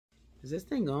Is this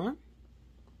thing on?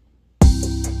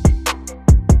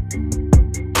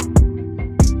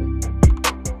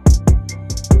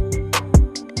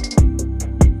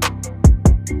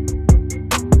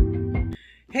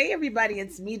 Hey everybody,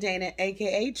 it's me Dana,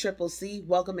 aka Triple C.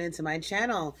 Welcome into my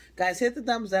channel. Guys, hit the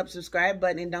thumbs up, subscribe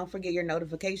button, and don't forget your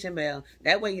notification bell.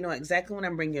 That way you know exactly when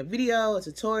I'm bringing you a video, a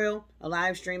tutorial, a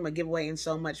live stream, a giveaway, and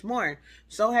so much more.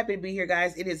 So happy to be here,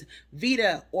 guys. It is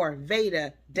Vita or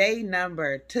Veda day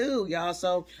number 2, y'all.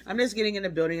 So I'm just getting in the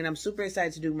building and I'm super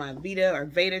excited to do my Vita or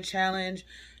Veda challenge.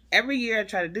 Every year I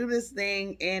try to do this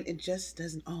thing and it just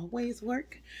doesn't always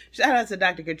work. Shout out to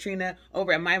Dr. Katrina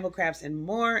over at Mindful Crafts and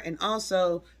More, and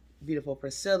also beautiful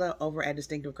Priscilla over at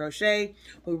Distinctive Crochet,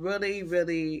 who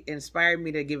really inspired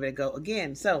me to give it a go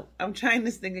again. So I'm trying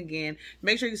this thing again.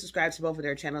 Make sure you subscribe to both of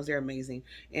their channels. They're amazing.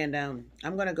 And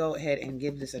I'm going to go ahead and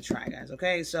give this a try, guys.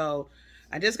 Okay, so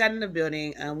I just got in the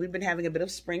building. We've been having a bit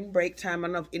of spring break time. I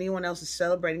don't know if anyone else is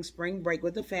celebrating spring break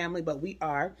with the family, but we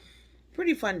are.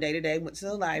 Pretty fun day today. Went to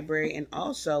the library and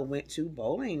also went to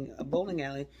a bowling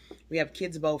alley. We have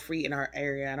Kids Bowl Free in our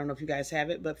area. I don't know if you guys have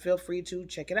it, but feel free to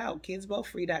check it out,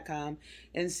 kidsbowlfree.com,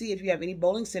 and see if you have any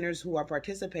bowling centers who are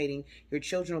participating. Your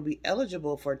children will be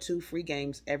eligible for 2 free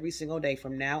games every single day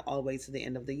from now all the way to the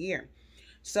end of the year.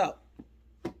 So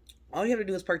all you have to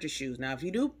do is purchase shoes. Now, if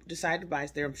you do decide to buy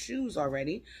their shoes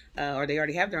already, or they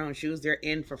already have their own shoes, they're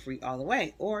in for free all the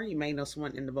way. Or you may know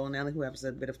someone in the bowling alley who has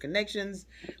a bit of connections,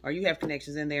 or you have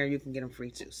connections in there, you can get them free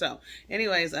too. So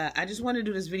anyways, I just want to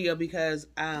do this video because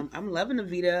I'm loving the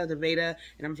Veda,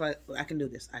 and I'm like, I can do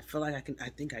this. I feel like I can. I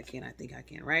think I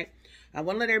can, right? I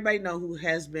want to let everybody know who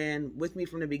has been with me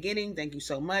from the beginning. Thank you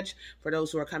so much. For those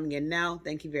who are coming in now,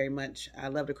 thank you very much. I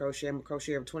love to crochet. I'm a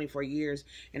crocheter for 24 years,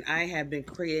 and I have been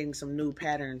creating some new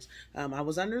patterns. I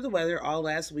was under the weather all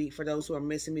last week. For those who are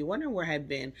missing me, wondering where I've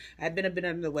been a bit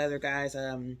under the weather, guys.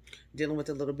 Dealing with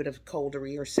a little bit of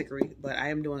coldery or sickery, but I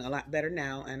am doing a lot better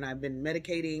now, and I've been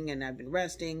medicating and I've been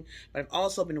resting, but I've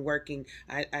also been working.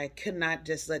 I could not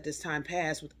just let this time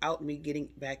pass without me getting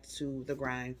back to the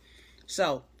grind.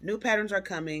 So new patterns are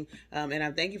coming, and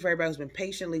I thank you for everybody who's been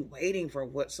patiently waiting for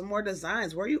some more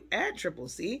designs. Where are you at, Triple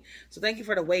C? So thank you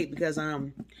for the wait, because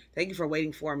thank you for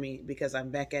waiting for me, because I'm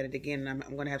back at it again, and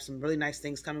I'm going to have some really nice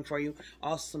things coming for you.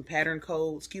 Also some pattern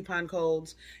codes, coupon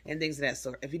codes, and things of that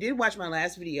sort. If you did watch my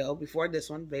last video before this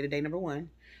one, Veda Day number 1,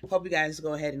 hope you guys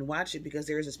go ahead and watch it, because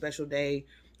there is a special day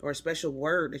or a special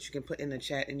word that you can put in the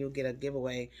chat and you'll get a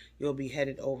giveaway. You'll be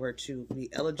headed over to be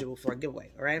eligible for a giveaway,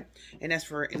 all right? And that's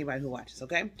for anybody who watches,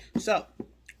 okay? So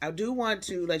I do want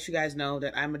to let you guys know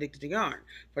that I'm addicted to yarn,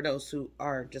 for those who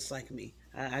are just like me.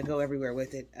 I go everywhere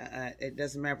with it. It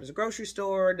doesn't matter if it's a grocery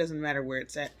store, it doesn't matter where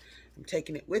it's at. I'm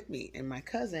taking it with me. And my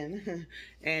cousin,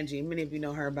 Angie, many of you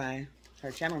know her by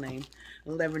her channel name,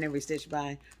 Love Every Stitch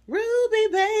by Ruby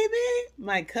Baby.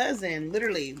 My cousin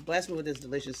literally blessed me with this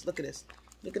delicious, look at this.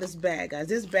 Look at this bag, guys.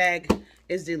 This bag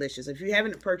is delicious. If you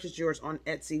haven't purchased yours on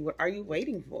Etsy, what are you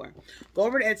waiting for? Go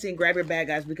over to Etsy and grab your bag,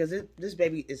 guys, because this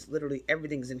baby is literally,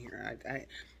 everything's in here.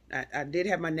 I did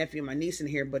have my nephew and my niece in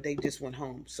here, but they just went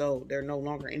home, so they're no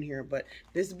longer in here. But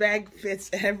this bag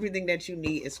fits everything that you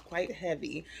need. It's quite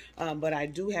heavy, but I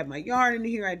do have my yarn in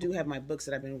here. I do have my books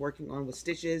that I've been working on with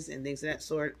stitches and things of that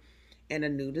sort, and a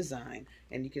new design,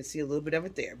 and you can see a little bit of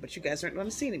it there, but you guys aren't going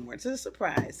to see anymore. It's a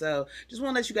surprise. So just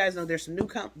want to let you guys know there's some new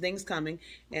things coming,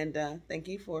 and thank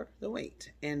you for the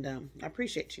wait, and I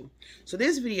appreciate you. So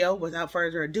this video, without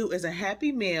further ado, is a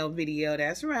Happy Mail video.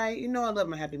 That's right. You know I love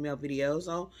my Happy Mail videos,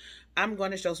 so I'm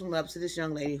going to show some love to this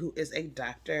young lady who is a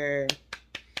doctor.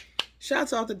 Shout out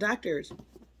to all the doctors.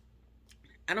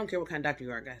 I don't care what kind of doctor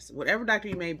you are, guys. Whatever doctor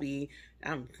you may be,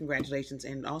 congratulations,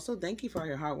 and also thank you for all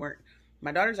your hard work.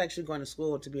 My daughter's actually going to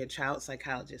school to be a child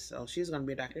psychologist, so she's going to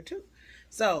be a doctor too.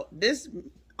 So this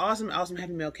awesome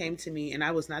Happy Mail came to me, and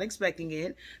I was not expecting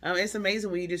it. It's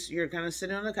amazing when you're kind of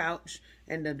sitting on the couch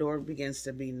and the door begins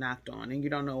to be knocked on, and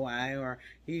you don't know why, or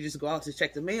you just go out to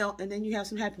check the mail, and then you have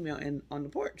some Happy Mail on the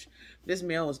porch. This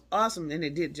mail was awesome, and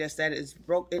it did just that.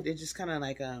 It just kind of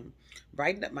like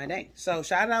brightened up my day. So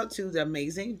shout out to the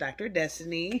amazing Dr.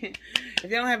 Destiny. If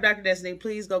you don't have Dr. Destiny,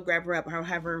 please go grab her up. I'll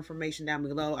have her information down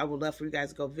below. I would love for you guys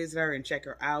to go visit her and check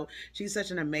her out. She's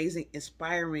such an amazing,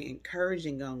 inspiring,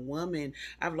 encouraging young woman.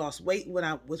 I've lost weight when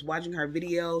I was watching her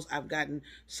videos. I've gotten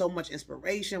so much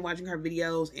inspiration watching her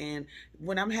videos, and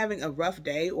when I'm having a rough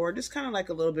day or just kind of like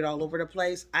a little bit all over the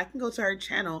place, I can go to her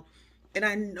channel And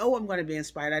I know I'm going to be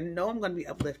inspired. I know I'm going to be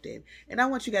uplifted. And I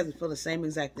want you guys to feel the same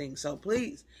exact thing. So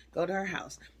please go to her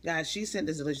house. Guys, she sent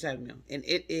this delicious happy meal. And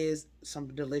it is some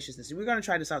deliciousness. We're going to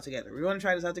try this out together. We're going to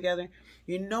try this out together.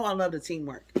 You know I love the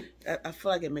teamwork. I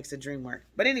feel like it makes the dream work.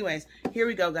 But anyways, here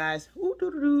we go, guys.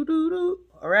 All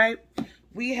right.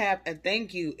 We have a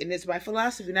thank you. And it's by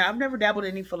Philosophy. Now, I've never dabbled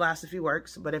in any Philosophy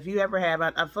works. But if you ever have,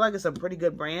 I feel like it's a pretty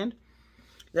good brand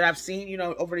that I've seen, you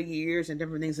know, over the years and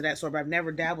different things of that sort, but I've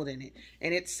never dabbled in it.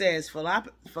 And it says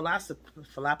philosophy.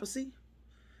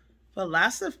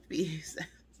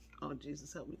 Oh,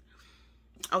 Jesus, help me.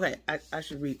 Okay, I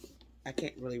should read. I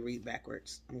can't really read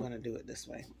backwards. I'm going to do it this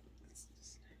way.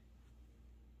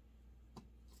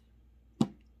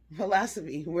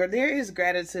 Philosophy. Where there is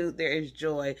gratitude, there is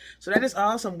joy. So that is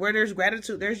awesome. Where there's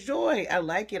gratitude, there's joy. I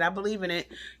like it. I believe in it.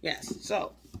 Yes.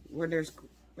 So where there's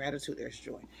gratitude, there's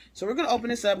joy. So we're going to open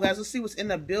this up, guys. Let's see what's in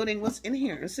the building. What's in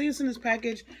here? Let's see what's in this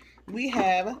package. We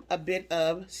have a bit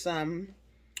of some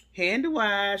hand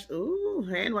wash. Ooh,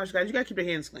 hand wash, guys. You got to keep your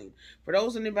hands clean. For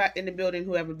those in the building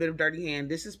who have a bit of dirty hand,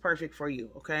 this is perfect for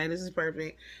you, okay? This is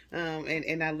perfect.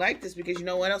 And I like this because you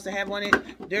know what else I have on it?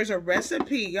 There's a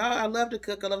recipe. Y'all, I love to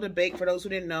cook. I love to bake. For those who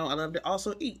didn't know, I love to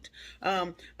also eat.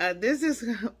 This is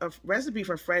a recipe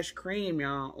for fresh cream,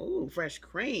 y'all. Ooh, fresh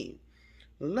cream.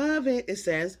 Love it. It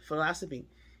says Philosophy.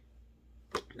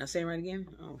 Did I say it right again?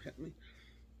 Oh, help me.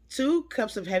 2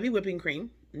 cups of heavy whipping cream.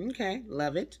 Okay,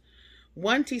 love it.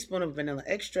 1 teaspoon of vanilla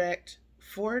extract.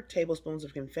 4 tablespoons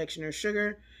of confectioner's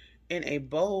sugar in a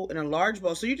bowl, in a large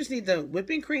bowl. So you just need the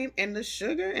whipping cream and the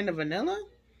sugar and the vanilla.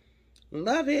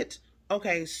 Love it.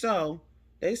 Okay, so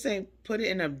they say put it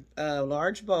in a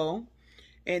large bowl.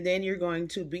 And then you're going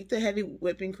to beat the heavy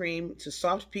whipping cream to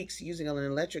soft peaks using an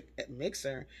electric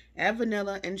mixer. Add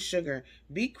vanilla and sugar.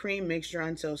 Beat cream mixture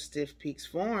until stiff peaks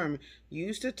form.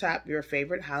 Use to top your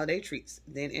favorite holiday treats.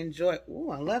 Then enjoy. Ooh,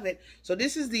 I love it. So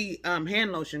this is the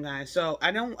hand lotion, guys. So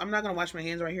I'm not going to wash my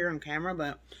hands right here on camera,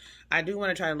 but I do want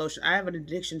to try the lotion. I have an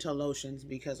addiction to lotions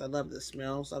because I love the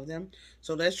smells of them.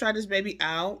 So let's try this baby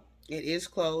out. It is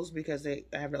closed because I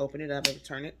have to open it up and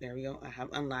turn it. There we go. I have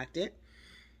unlocked it.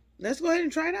 Let's go ahead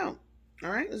and try it out.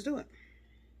 All right, let's do it.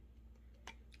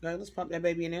 All right, let's pump that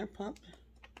baby in there. Pump.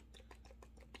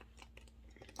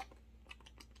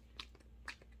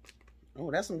 Oh,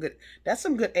 that's some good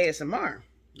ASMR.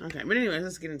 Okay, but anyway,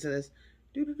 let's get into this.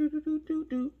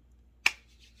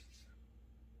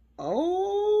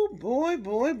 Oh, boy,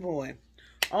 boy, boy.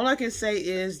 All I can say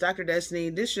is, Dr. Destiny,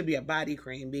 this should be a body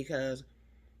cream because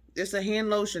it's a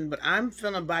hand lotion, but I'm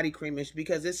feeling body creamish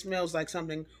because it smells like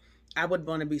something I would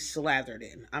want to be slathered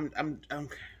in. I'm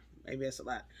maybe that's a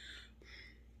lot.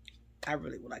 I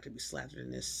really would like to be slathered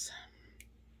in this.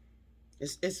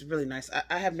 It's really nice.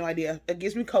 I have no idea. It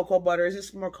gives me cocoa butter. Is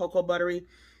this more cocoa buttery?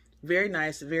 Very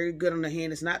nice. Very good on the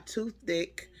hand. It's not too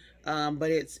thick,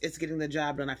 but it's getting the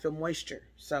job done. I feel moisture.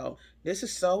 So this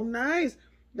is so nice.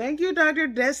 Thank you, Dr.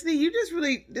 Destiny. You just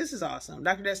really, this is awesome.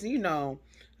 Dr. Destiny, you know,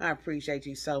 I appreciate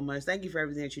you so much. Thank you for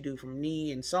everything that you do for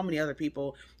me and so many other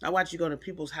people. I watch you go to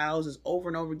people's houses over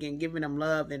and over again, giving them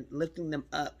love and lifting them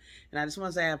up. And I just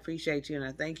want to say I appreciate you and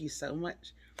I thank you so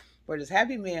much for this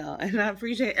happy meal. And I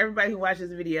appreciate everybody who watches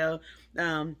the video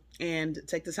and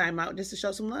take the time out just to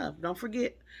show some love. Don't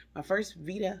forget, my first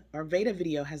Veda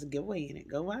video has a giveaway in it.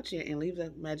 Go watch it and leave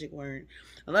the magic word.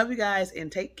 I love you guys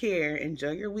and take care.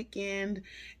 Enjoy your weekend.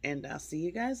 And I'll see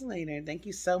you guys later. Thank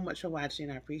you so much for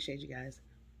watching. I appreciate you guys.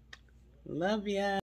 Love ya.